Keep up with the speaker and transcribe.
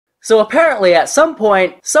So apparently at some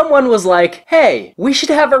point, someone was like, hey, we should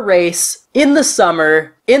have a race in the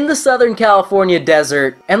summer, in the Southern California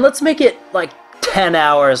desert, and let's make it like 10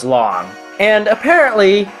 hours long. And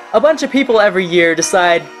apparently, a bunch of people every year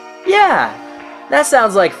decide, yeah, that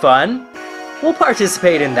sounds like fun. We'll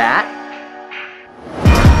participate in that.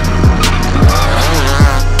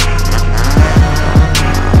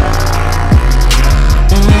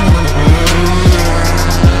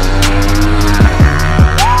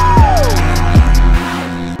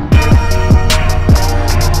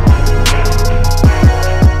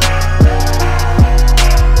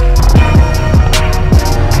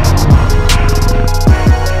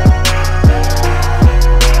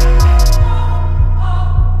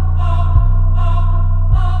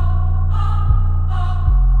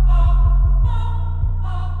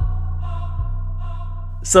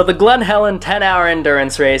 So the Glen Helen 10-hour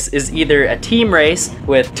endurance race is either a team race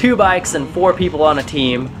with 2 bikes and 4 people on a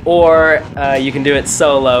team, or you can do it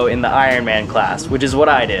solo in the Ironman class, which is what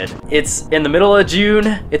I did. It's in the middle of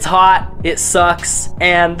June, it's hot, it sucks,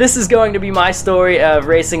 and this is going to be my story of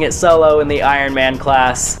racing it solo in the Ironman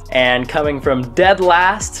class and coming from dead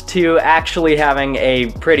last to actually having a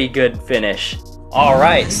pretty good finish.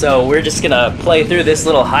 Alright, so we're just gonna play through this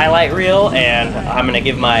little highlight reel and I'm gonna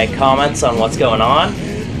give my comments on what's going on.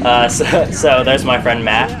 So there's my friend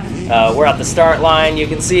Matt. We're at the start line, you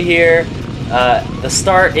can see here. The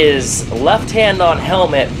start is left hand on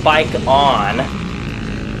helmet, bike on.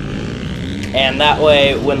 And that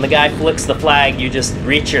way, when the guy flicks the flag, you just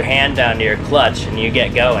reach your hand down to your clutch and you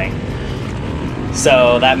get going.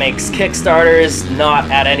 So that makes kickstarters not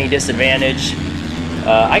at any disadvantage.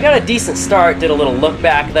 I got a decent start, did a little look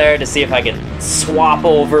back there to see if I could swap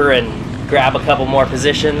over and grab a couple more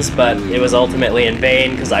positions, but it was ultimately in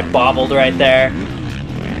vain because I bobbled right there.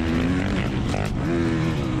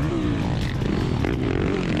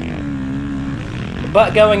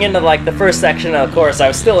 But going into like the first section of the course, I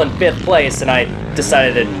was still in 5th place and I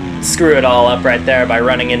decided to screw it all up right there by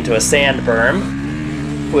running into a sand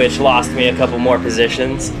berm, which lost me a couple more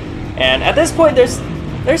positions. And at this point there's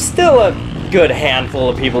still a good handful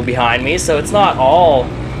of people behind me, so it's not all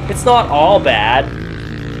bad.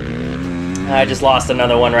 I just lost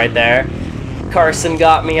another one right there. Carson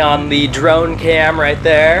got me on the drone cam right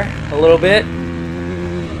there a little bit.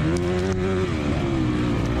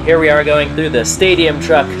 Here we are going through the stadium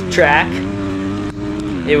truck track.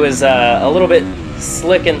 It was a little bit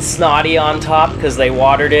slick and snotty on top because they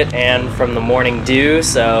watered it and from the morning dew,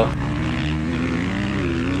 so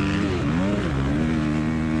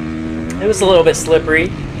it was a little bit slippery.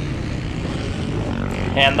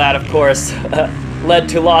 And that, of course, led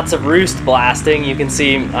to lots of roost blasting. You can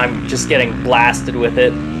see I'm just getting blasted with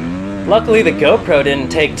it. Luckily the GoPro didn't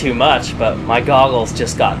take too much, but my goggles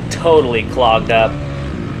just got totally clogged up.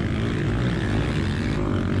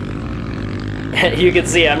 You can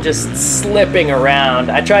see I'm just slipping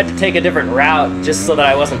around. I tried to take a different route just so that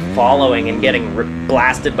I wasn't following and getting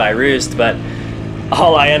blasted by roost, but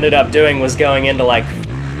all I ended up doing was going into like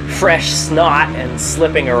fresh snot and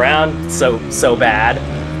slipping around so bad.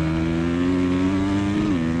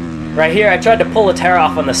 Right here, I tried to pull a tear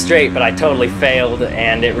off on the straight, but I totally failed,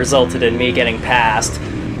 and it resulted in me getting passed.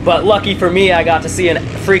 But lucky for me, I got to see a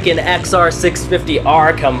freaking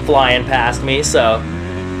XR650R come flying past me, so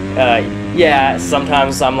yeah,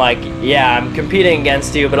 sometimes I'm like, yeah, I'm competing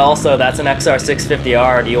against you, but also that's an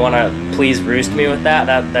XR650R. Do you want to please roost me with that?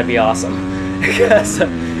 That'd be awesome. Because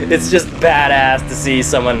it's just badass to see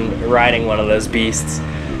someone riding one of those beasts.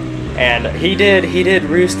 And he did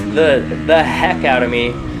roost the heck out of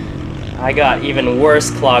me. I got even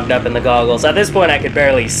worse clogged up in the goggles. At this point I could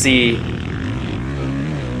barely see.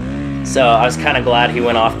 So I was kind of glad he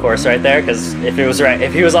went off course right there, because if he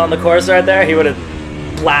was on the course right there, he would have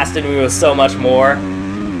blasted me with so much more.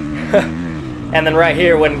 And then right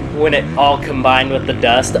here, when it all combined with the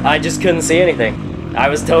dust, I just couldn't see anything. I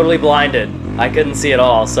was totally blinded. I couldn't see at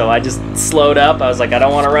all, so I just slowed up. I was like, I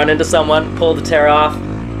don't want to run into someone, pull the tear off,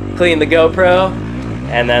 clean the GoPro,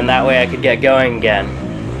 and then that way I could get going again.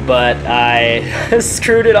 But I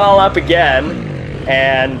screwed it all up again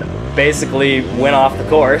and basically went off the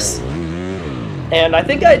course. And I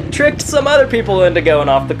think I tricked some other people into going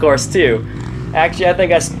off the course too. Actually, I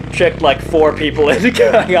think I tricked like 4 people into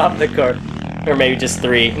going off the course. Or maybe just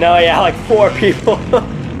 3. No, yeah, like 4 people.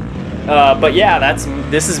 But yeah,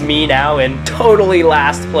 this is me now in totally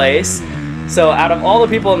last place. So out of all the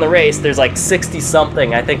people in the race, there's like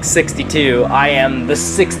 60-something, I think 62. I am the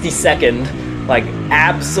 62nd. Like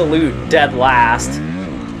absolute dead last.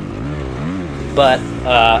 But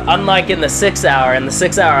unlike in the 6 hour, in the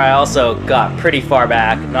 6 hour I also got pretty far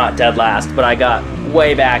back, not dead last, but I got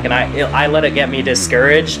way back, and I let it get me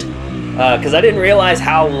discouraged because I didn't realize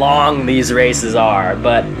how long these races are.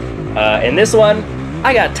 But in this one,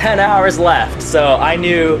 I got 10 hours left, so I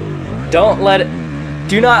knew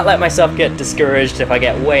do not let myself get discouraged if I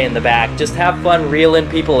get way in the back. Just have fun reeling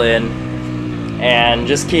people in, and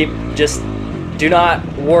just do not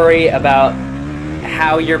worry about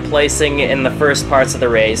how you're placing in the first parts of the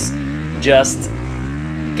race. Just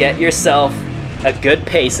get yourself a good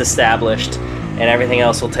pace established, and everything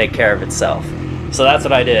else will take care of itself. So that's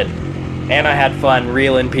what I did, and I had fun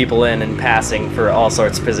reeling people in and passing for all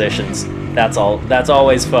sorts of positions. That's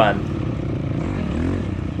always fun.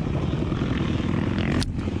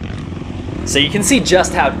 So you can see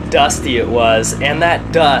just how dusty it was, and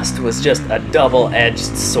that dust was just a double-edged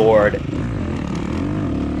sword.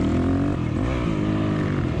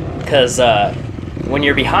 Because when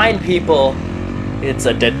you're behind people, it's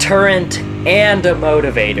a deterrent and a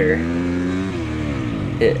motivator.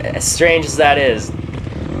 As strange as that is.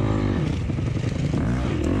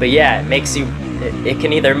 But yeah, it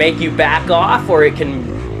can either make you back off, or it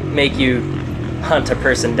can make you hunt a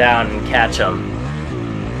person down and catch them.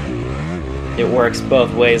 It works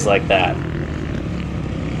both ways like that.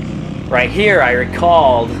 Right here, I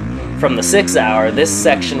recalled from the 6 hour, this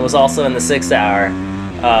section was also in the 6 hour.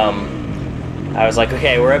 I was like,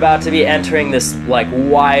 okay, we're about to be entering this like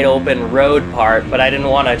wide open road part, but I didn't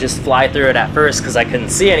want to just fly through it at first because I couldn't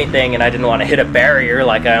see anything, and I didn't want to hit a barrier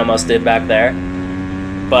like I almost did back there.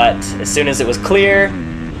 But as soon as it was clear,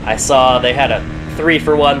 I saw they had a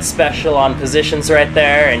 3-for-1 special on positions right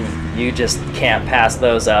there, and you just can't pass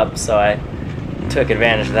those up, so I took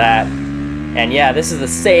advantage of that. And yeah, this is the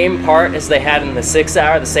same part as they had in the 6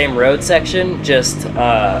 hour, the same road section, just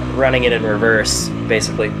running it in reverse,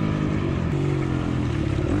 basically.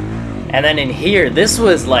 And then in here, this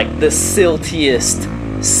was like the siltiest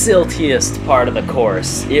part of the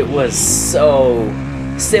course. It was so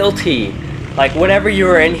silty. Like whenever you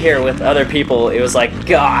were in here with other people, it was like,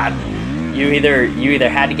 God, you either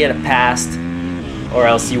had to get it past, or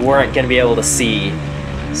else you weren't gonna be able to see.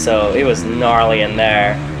 So it was gnarly in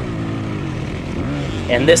there.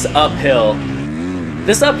 And this uphill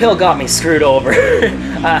got me screwed over.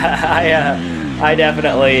 I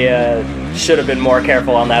definitely should have been more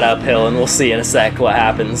careful on that uphill, and we'll see in a sec what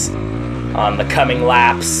happens on the coming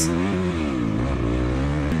laps.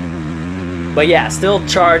 But yeah, still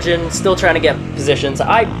charging, still trying to get positions.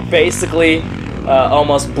 I basically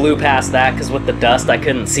almost blew past that because with the dust I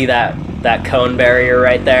couldn't see that cone barrier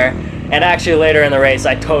right there. And actually later in the race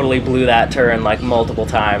I totally blew that turn like multiple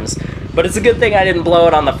times. But it's a good thing I didn't blow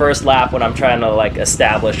it on the first lap when I'm trying to like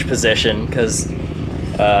establish position, because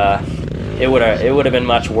it would have been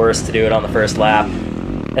much worse to do it on the first lap,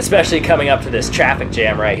 especially coming up to this traffic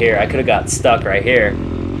jam right here. I could have got stuck right here.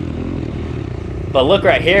 But look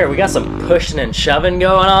right here, we got some pushing and shoving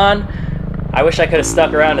going on. I wish I could have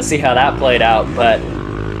stuck around to see how that played out, but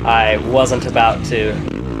I wasn't about to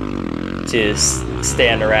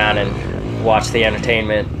stand around and watch the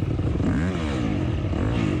entertainment.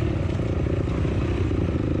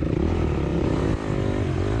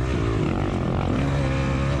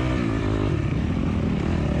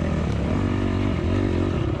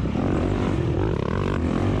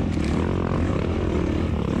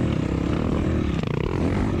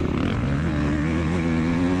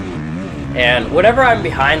 And whenever I'm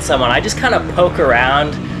behind someone, I just kind of poke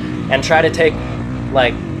around and try to take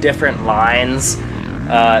like different lines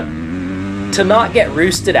to not get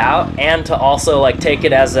roosted out, and to also like take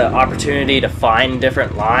it as an opportunity to find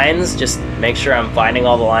different lines. Just make sure I'm finding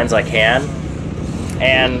all the lines I can,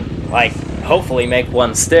 and like hopefully make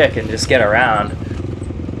one stick and just get around.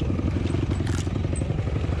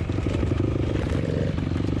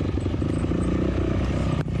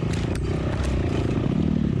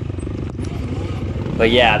 But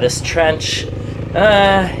yeah, this trench,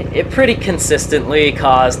 it pretty consistently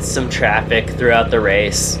caused some traffic throughout the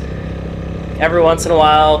race. Every once in a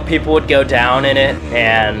while, people would go down in it,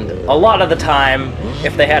 and a lot of the time,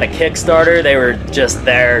 if they had a Kickstarter, they were just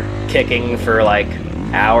there kicking for like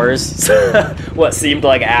hours, what seemed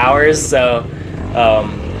like hours. So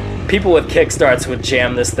people with Kickstarts would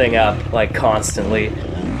jam this thing up like constantly.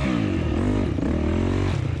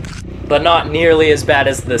 But not nearly as bad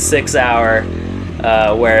as the 6 hour,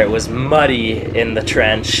 where it was muddy in the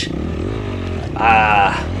trench.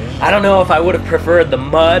 I don't know if I would have preferred the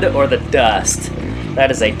mud or the dust.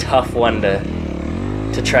 That is a tough one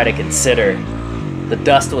to try to consider. The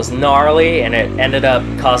dust was gnarly, and it ended up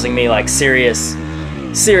causing me like serious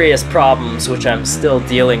serious problems, which I'm still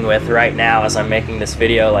dealing with right now as I'm making this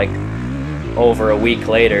video, like over a week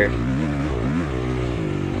later.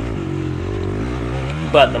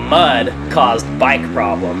 But the mud caused bike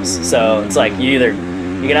problems, so it's like you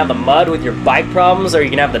can have the mud with your bike problems, or you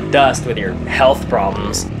can have the dust with your health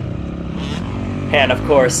problems. And of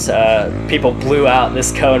course, people blew out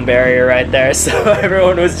this cone barrier right there, so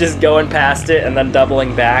everyone was just going past it and then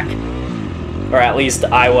doubling back. Or at least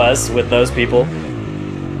I was with those people.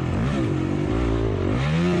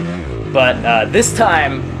 But this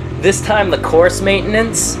time the course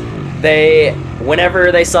maintenance,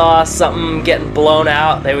 whenever they saw something getting blown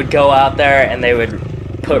out, they would go out there and they would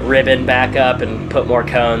put ribbon back up and put more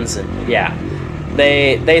cones, and yeah.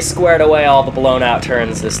 They squared away all the blown out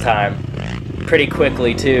turns this time. Pretty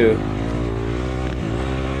quickly too.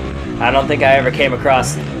 I don't think I ever came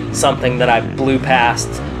across something that I blew past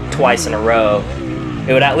twice in a row.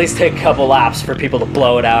 It would at least take a couple laps for people to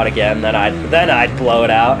blow it out again, then I'd blow it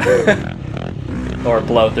out. Or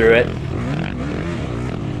blow through it.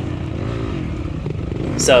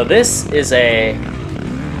 So this is a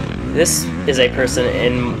person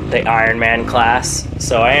in the Ironman class,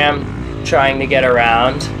 so I am trying to get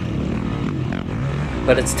around.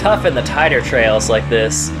 But it's tough in the tighter trails like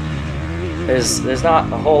this. There's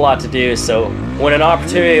not a whole lot to do, so when an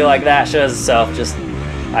opportunity like that shows itself,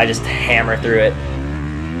 I just hammer through it.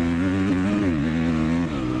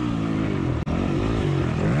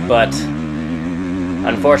 But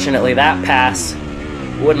unfortunately that pass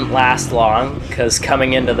wouldn't last long, because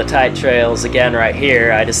coming into the tight trails again right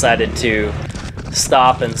here, I decided to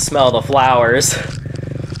stop and smell the flowers.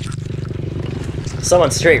 Someone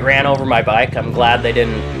straight ran over my bike. I'm glad they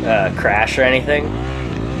didn't crash or anything.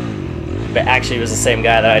 But actually it was the same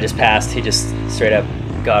guy that I just passed. He just straight up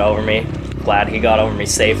got over me. Glad he got over me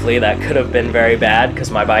safely. That could have been very bad because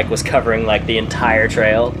my bike was covering like the entire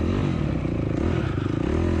trail.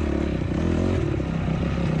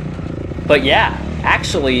 But yeah,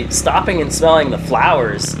 actually stopping and smelling the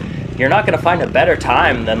flowers, you're not going to find a better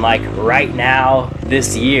time than like right now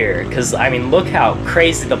this year. Because I mean, look how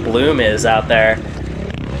crazy the bloom is out there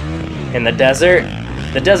in the desert.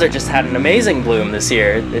 The desert just had an amazing bloom this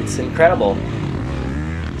year. It's incredible.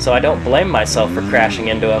 So I don't blame myself for crashing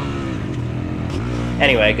into them.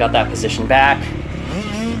 Anyway, got that position back.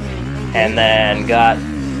 And then got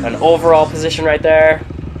an overall position right there.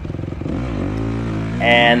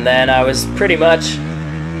 And then I was pretty much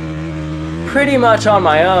on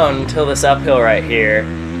my own till this uphill right here,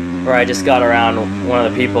 where I just got around one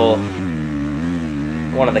of the people,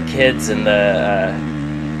 one of the kids in the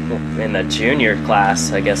junior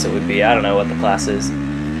class, I guess it would be. I don't know what the class is,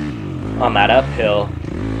 on that uphill.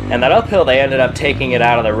 And that uphill, they ended up taking it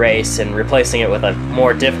out of the race and replacing it with a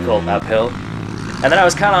more difficult uphill. And then I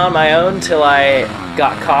was kind of on my own till I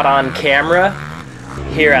got caught on camera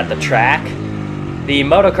here at the track. The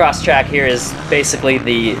motocross track here is basically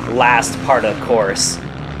the last part of the course.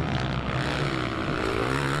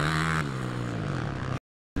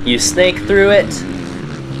 You snake through it,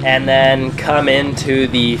 and then come into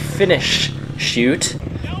the finish chute.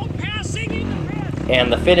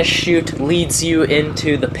 And the finish chute leads you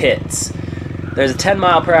into the pits. There's a 10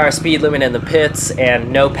 mph speed limit in the pits,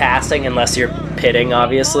 and no passing unless you're pitting,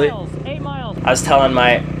 obviously. 8 miles. I was telling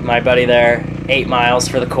my buddy there, 8 miles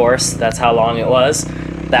for the course. That's how long it was.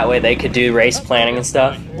 That way they could do race planning and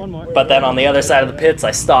stuff. But then on the other side of the pits,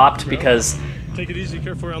 I stopped because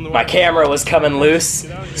my camera was coming loose.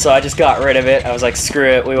 So I just got rid of it. I was like, screw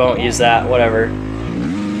it, we won't use that, whatever.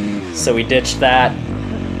 So we ditched that.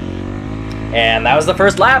 And that was the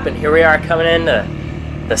first lap, and here we are coming into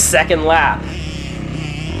the second lap.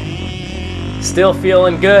 Still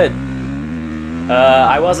feeling good.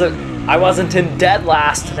 I wasn't in dead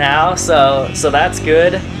last now, so that's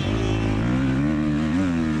good.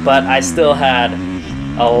 But I still had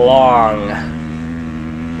a long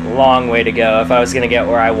way to go if I was gonna get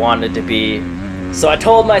where I wanted to be. So I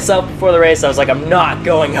told myself before the race, I was like, I'm not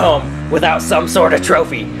going home without some sort of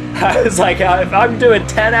trophy. I was like, if I'm doing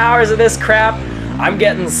 10 hours of this crap, I'm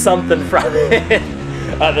getting something from it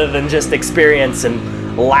other than just experience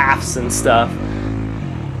and laughs and stuff.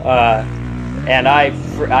 And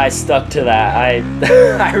I stuck to that.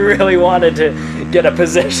 I really wanted to get a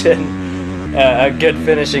position, a good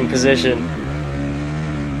finishing position.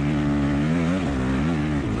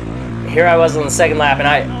 Here I was on the second lap, and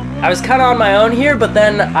I was kind of on my own here, but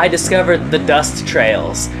then I discovered the dust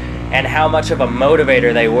trails and how much of a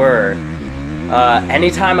motivator they were.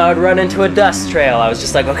 Anytime I would run into a dust trail, I was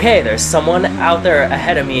just like, okay, there's someone out there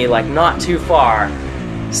ahead of me, like not too far.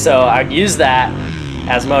 So I'd use that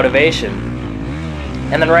as motivation.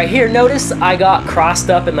 And then right here, notice I got crossed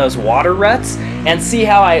up in those water ruts, and see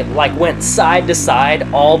how I like went side to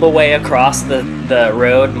side all the way across the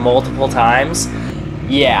road multiple times?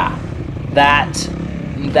 Yeah, that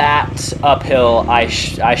uphill I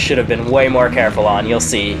should have been way more careful on. You'll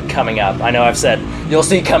see coming up. I know I've said you'll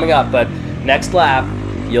see coming up, but next lap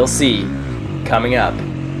you'll see coming up.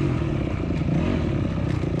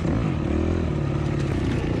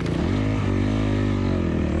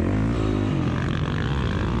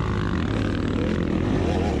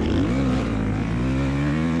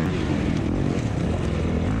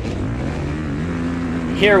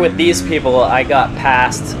 Here with these people, I got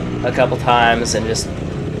past a couple times and just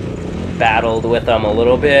battled with them a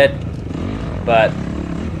little bit, but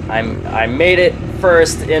I made it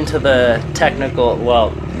first into the technical,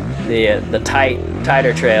 well, the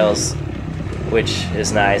tighter trails, which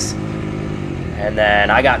is nice. And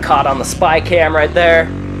then I got caught on the spy cam right there.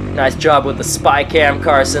 Nice job with the spy cam,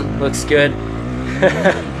 Carson. Looks good.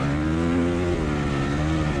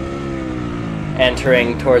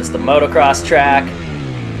 Entering towards the motocross track.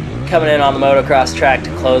 Coming in on the motocross track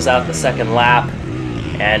to close out the second lap,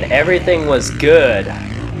 and everything was good.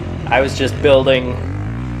 I was just building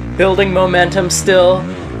momentum still,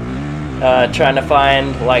 trying to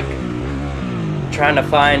find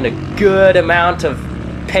a good amount of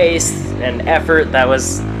pace and effort that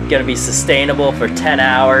was gonna be sustainable for 10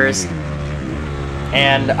 hours.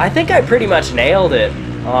 And I think I pretty much nailed it.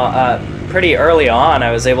 Pretty early on,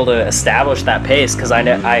 I was able to establish that pace because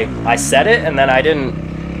I set it, and then I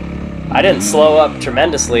didn't slow up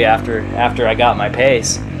tremendously after I got my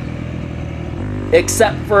pace.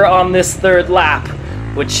 Except for on this third lap,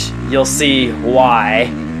 which you'll see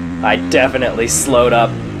why I definitely slowed up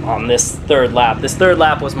on this third lap. This third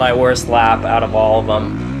lap was my worst lap out of all of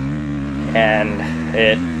them. And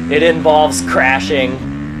it involves crashing.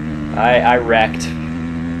 I wrecked.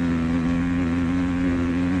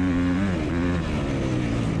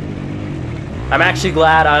 I'm actually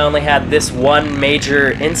glad I only had this one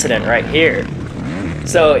major incident right here.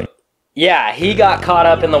 So, yeah, he got caught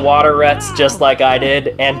up in the water ruts just like I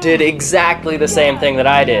did, and did exactly the same thing that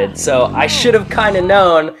I did. So I should have kind of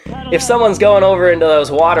known if someone's going over into those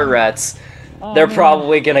water ruts, they're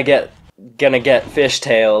probably gonna get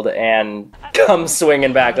fishtailed and come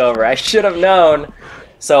swinging back over. I should have known.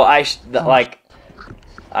 So I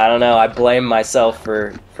don't know. I blame myself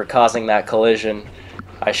for causing that collision.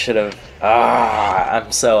 I should have.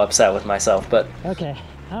 I'm so upset with myself, but okay,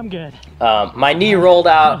 I'm good. My knee rolled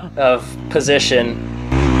out of position.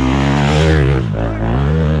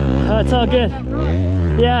 It's all good.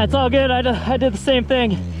 Yeah, it's all good. I did the same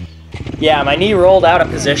thing. Yeah, my knee rolled out of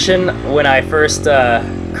position when I first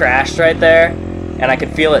crashed right there, and I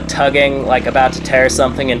could feel it tugging, like about to tear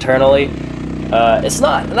something internally. That's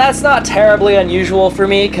not terribly unusual for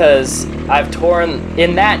me, because I've torn the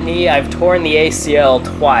ACL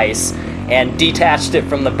twice and detached it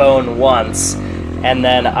from the bone once, and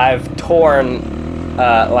then I've torn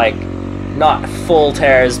like not full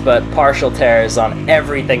tears but partial tears on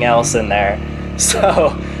everything else in there.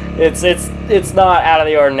 So it's not out of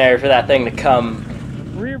the ordinary for that thing to come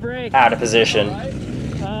rear brake out of position.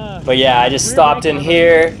 But yeah, I just stopped in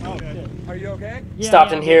here. Are you okay?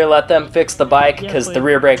 Stopped in here, let them fix the bike because the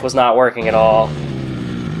rear brake was not working at all.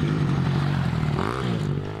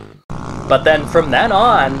 But then from then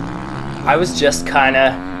on, I was just kind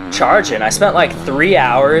of charging. I spent like 3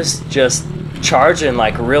 hours just charging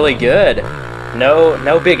like really good.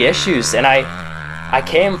 No big issues. And I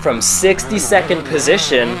came from 62nd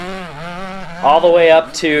position all the way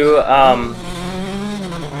up to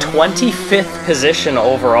 25th position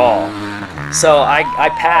overall. So I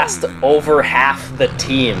passed over half the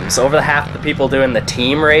teams, over half the people doing the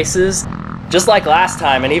team races. Just like last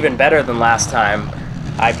time, and even better than last time,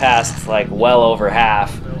 I passed like well over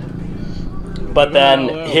half. But then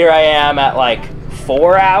here I am at like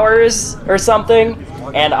 4 hours or something,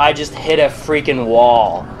 and I just hit a freaking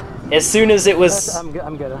wall. As soon as it was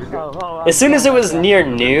near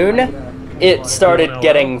noon, it started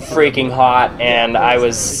getting freaking hot, and I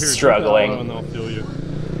was struggling.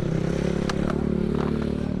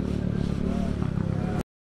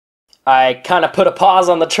 I kind of put a pause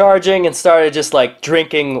on the charging and started just like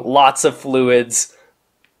drinking lots of fluids.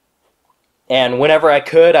 And whenever I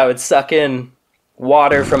could, I would suck in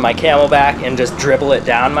water from my Camelback and just dribble it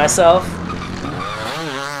down myself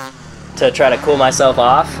to try to cool myself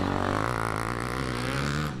off.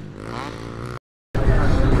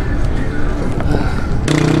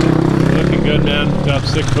 Looking good, man. Got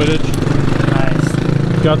sick footage.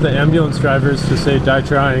 Nice. Got the ambulance drivers to say die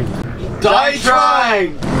trying. Die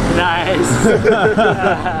trying! Nice.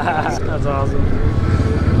 That's awesome.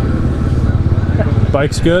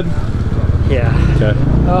 Bike's good? Yeah. Okay.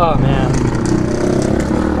 Oh man.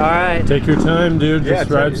 All right. Take your time, dude. Yeah, Just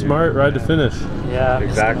ride smart, ride to finish. Yeah.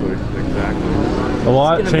 Exactly. A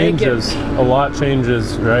lot changes. A lot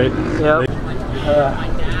changes, right? Yep.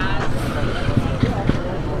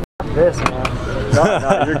 This man.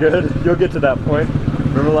 No, you're good. You'll get to that point.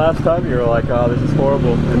 Remember last time you were like, oh, this is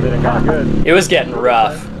horrible, and then it got good. It was getting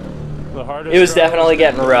rough. The hardest It was definitely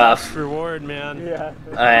getting rough. reward, man. Yeah.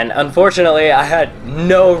 And unfortunately, I had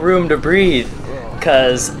no room to breathe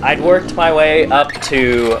because I'd worked my way up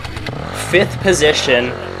to 5th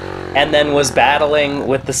position and then was battling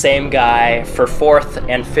with the same guy for 4th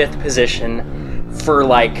and 5th position for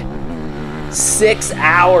like 6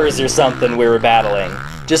 hours or something. We were battling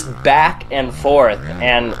just back and forth,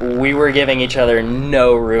 and we were giving each other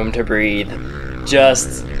no room to breathe.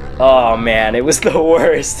 Just, oh man, it was the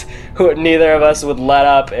worst. Neither of us would let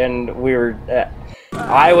up, and we were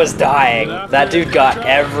I was dying. That dude got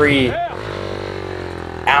every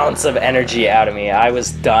ounce of energy out of me. I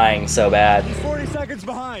was dying so bad. 40 seconds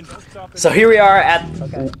behind. So here we are at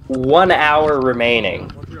 1 hour remaining.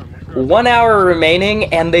 1 hour remaining,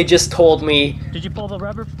 and they just told me... Did you pull the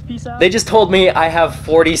rubber piece out? They just told me I have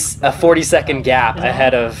a 40-second gap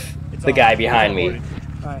ahead of the guy behind me.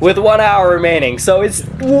 With 1 hour remaining, so it's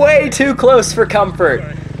way too close for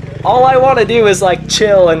comfort. All I want to do is like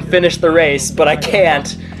chill and finish the race, but I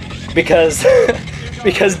can't because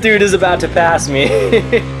because dude is about to pass me.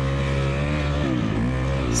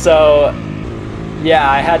 So yeah,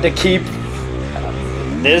 I had to keep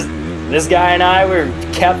this guy and I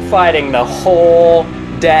kept fighting the whole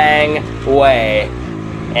dang way,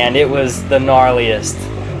 and it was the gnarliest.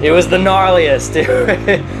 It was the gnarliest.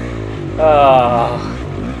 Oh.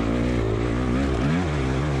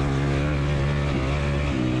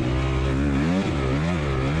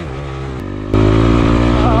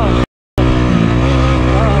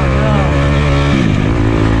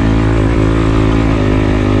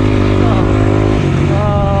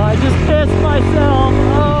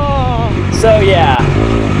 So yeah,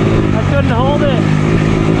 I couldn't hold it.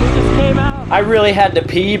 It just came out. I really had to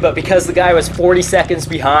pee, but because the guy was 40 seconds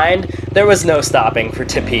behind, there was no stopping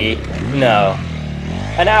to pee. No.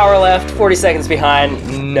 An hour left, 40 seconds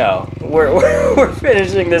behind. No. We're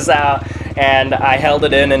finishing this out, and I held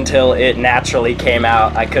it in until it naturally came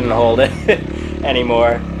out. I couldn't hold it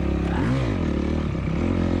anymore.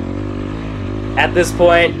 At this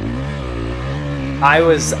point, I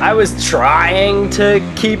was trying to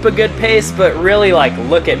keep a good pace, but really, like,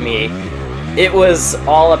 look at me. It was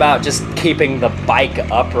all about just keeping the bike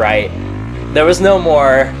upright. There was no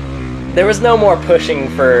more pushing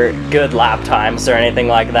for good lap times or anything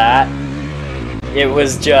like that. It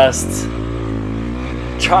was just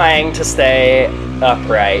trying to stay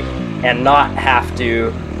upright and not have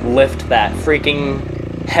to lift that freaking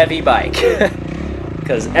heavy bike.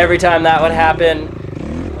 Because every time that would happen,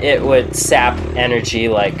 it would sap energy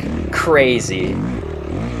like crazy.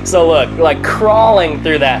 So look, like crawling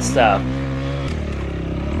through that stuff.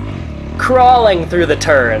 Crawling through the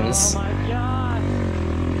turns. Oh my god.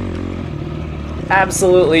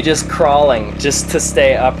 Absolutely just crawling, just to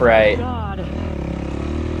stay upright. God.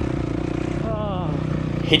 Oh,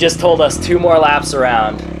 He just told us 2 more laps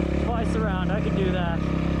around. twice around, I could do that.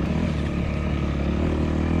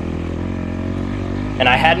 And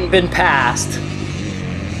I hadn't been passed.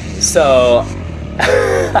 So,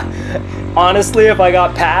 honestly, if I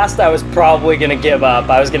got passed, I was probably gonna give up.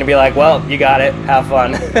 I was gonna be like, well, you got it, have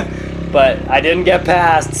fun. But I didn't get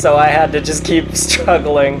passed, so I had to just keep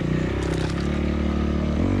struggling.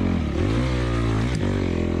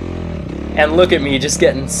 And look at me, just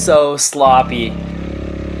getting so sloppy.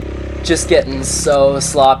 Just getting so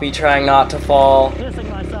sloppy, trying not to fall.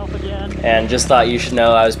 Pissing myself again. And just thought you should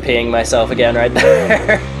know I was peeing myself again right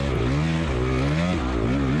there.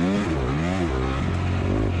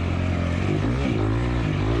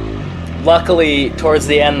 Luckily, towards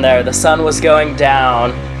the end there, the sun was going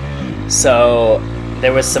down, so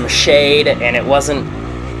there was some shade, and it wasn't,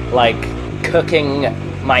 like, cooking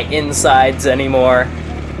my insides anymore.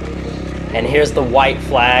 And here's the white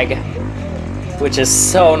flag, which is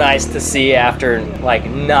so nice to see after, like,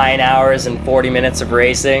 9 hours and 40 minutes of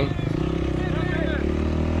racing.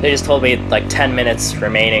 They just told me, like, 10 minutes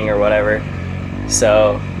remaining or whatever.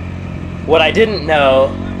 So, what I didn't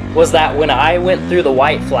know was that when I went through the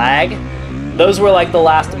white flag, those were like the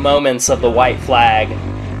last moments of the white flag.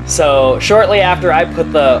 So shortly after I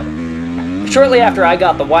got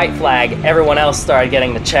the white flag, everyone else started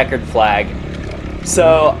getting the checkered flag.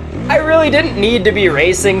 So I really didn't need to be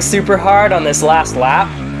racing super hard on this last lap,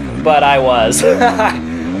 but I was.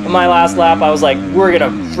 My last lap, I was like, we're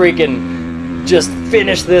gonna freaking just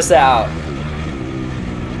finish this out.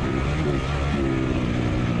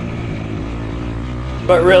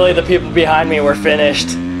 But really, the people behind me were finished,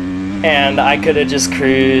 and I could have just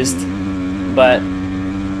cruised, but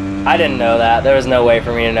I didn't know that. There was no way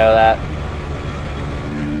for me to know that.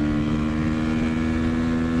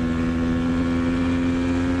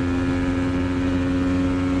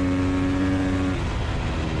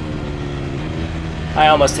 I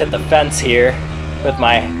almost hit the fence here with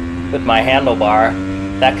my handlebar.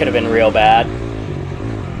 That could have been real bad.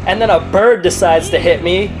 And then a bird decides to hit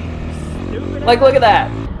me. Like, look at that.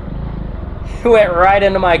 It went right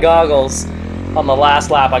into my goggles. On the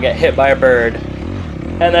last lap, I get hit by a bird.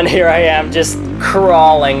 And then here I am just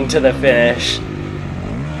crawling to the finish.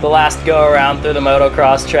 The last go around through the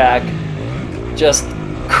motocross track. Just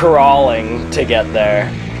crawling to get there.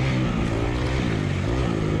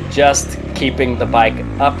 Just keeping the bike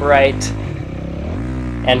upright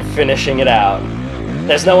and finishing it out.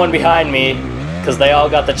 There's no one behind me because they all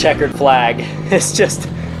got the checkered flag. It's just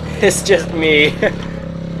me.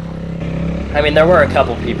 I mean, there were a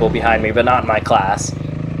couple people behind me, but not in my class.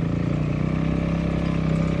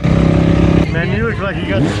 Man, you look like you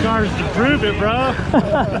got the scars to prove it, bro.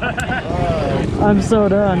 I'm so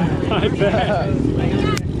done. I bet.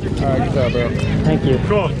 Alright, good job, bro. Thank you.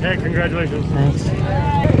 Cool. Hey, congratulations. Thanks.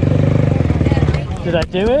 Did I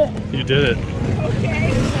do it? You did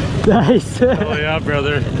it. Nice. Oh yeah,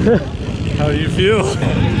 brother. How do you feel?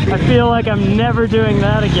 I feel like I'm never doing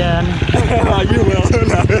that again. You will.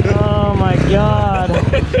 Oh my god. You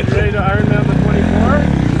ready to Ironman the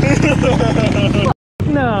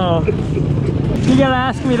 24? No. You gotta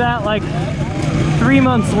ask me that like 3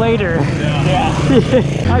 months later. Yeah.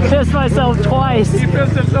 I pissed myself twice. You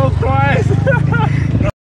pissed yourself twice.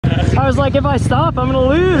 I was like, if I stop, I'm gonna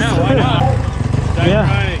lose. Yeah, why not? Yeah.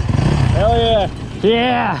 Hell yeah.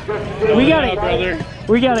 Yeah.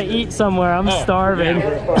 We gotta eat somewhere. I'm starving.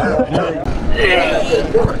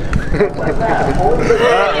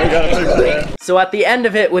 So at the end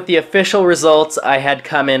of it, with the official results, I had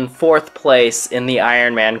come in 4th place in the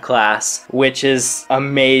Ironman class, which is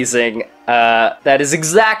amazing. That is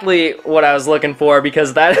exactly what I was looking for,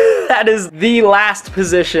 because that is the last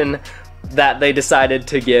position that they decided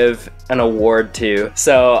to give an award to.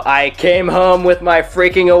 So I came home with my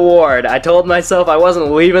freaking award. I told myself I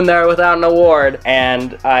wasn't leaving there without an award,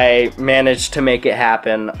 and I managed to make it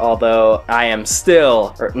happen, although I am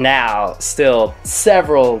still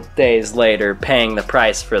several days later paying the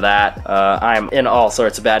price for that. I'm in all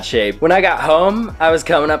sorts of bad shape. When I got home, I was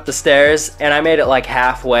coming up the stairs and I made it like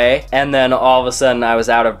halfway, and then all of a sudden I was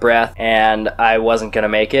out of breath and I wasn't gonna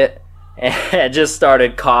make it. And I just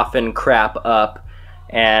started coughing crap up,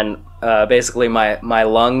 and basically my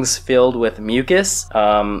lungs filled with mucus.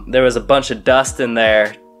 There was a bunch of dust in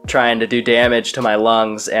there trying to do damage to my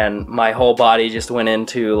lungs, and my whole body just went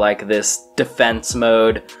into like this defense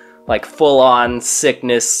mode, like full-on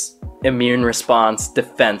sickness, immune response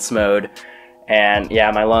defense mode. And yeah,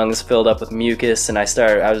 my lungs filled up with mucus, and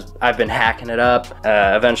I've been hacking it up.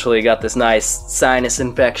 Eventually got this nice sinus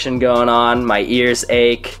infection going on. My ears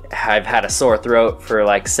ache. I've had a sore throat for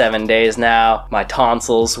like 7 days now. My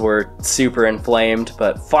tonsils were super inflamed,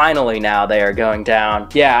 but finally now they are going down.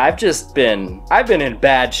 Yeah, I've been in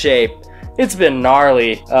bad shape. It's been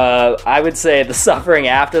gnarly. I would say the suffering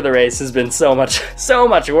after the race has been so much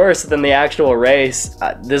worse than the actual race.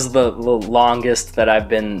 This is the longest that I've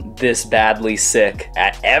been this badly sick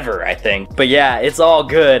ever, I think. But yeah, it's all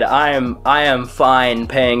good. I am fine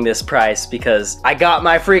paying this price because I got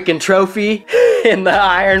my freaking trophy in the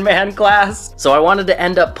Ironman class. So I wanted to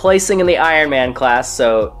end up placing in the Ironman class,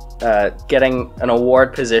 so getting an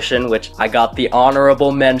award position, which I got the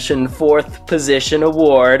honorable mention 4th position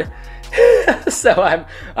award. So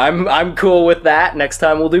I'm cool with that. Next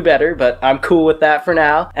time we'll do better, but I'm cool with that for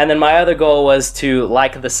now. And then my other goal was to,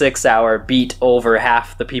 like the 6 hour, beat over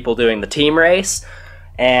half the people doing the team race,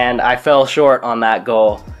 and I fell short on that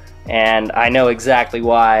goal, and I know exactly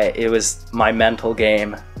why. It was my mental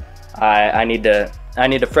game. I need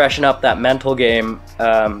to freshen up that mental game.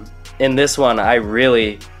 In this one, I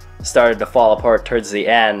really started to fall apart towards the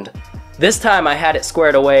end. This time I had it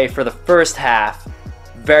squared away for the first half,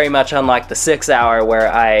 very much unlike the 6 hour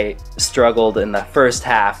where I struggled in the first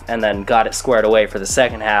half and then got it squared away for the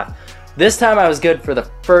second half. This time I was good for the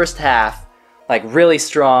first half, like really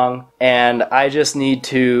strong, and I just need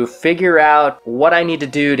to figure out what I need to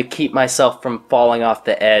do to keep myself from falling off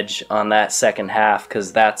the edge on that second half,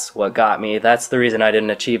 because that's what got me. That's the reason I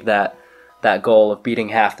didn't achieve that that goal of beating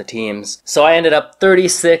half the teams. So I ended up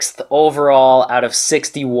 36th overall out of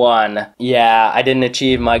 61. Yeah, I didn't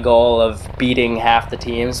achieve my goal of beating half the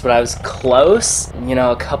teams, but I was close. You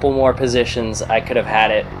know, a couple more positions I could have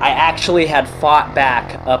had it. I actually had fought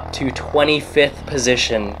back up to 25th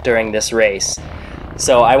position during this race.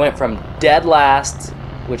 So I went from dead last,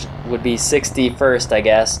 which would be 61st, I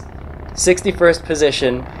guess, 61st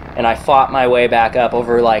position, and I fought my way back up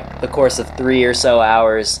over like the course of 3 or so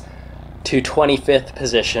hours to 25th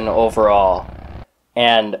position overall.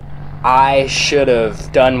 And I should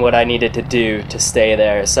have done what I needed to do to stay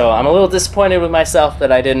there. So I'm a little disappointed with myself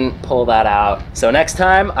that I didn't pull that out. So next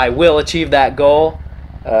time I will achieve that goal.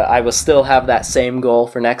 I will still have that same goal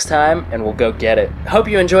for next time, and we'll go get it. Hope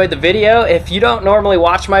you enjoyed the video. If you don't normally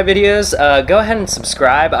watch my videos, go ahead and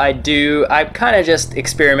subscribe. I'm kind of just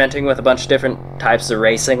experimenting with a bunch of different types of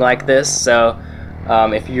racing like this, so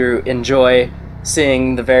if you enjoy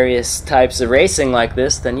seeing the various types of racing like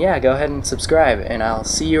this, then yeah, go ahead and subscribe, and I'll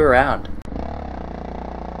see you around.